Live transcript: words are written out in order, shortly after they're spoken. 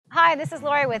Hi, this is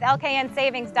Lori with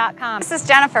LKNSavings.com. This is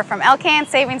Jennifer from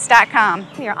LKNSavings.com.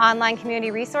 Your online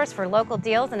community resource for local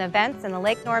deals and events in the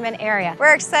Lake Norman area.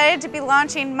 We're excited to be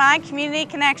launching My Community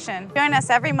Connection. Join us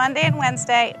every Monday and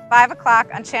Wednesday at 5 o'clock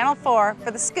on Channel 4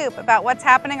 for the scoop about what's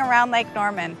happening around Lake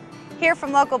Norman. Hear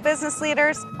from local business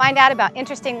leaders. Find out about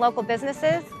interesting local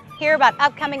businesses. Hear about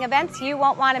upcoming events you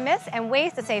won't want to miss and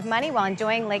ways to save money while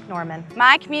enjoying Lake Norman.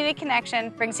 My Community Connection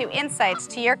brings you insights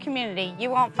to your community you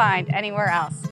won't find anywhere else.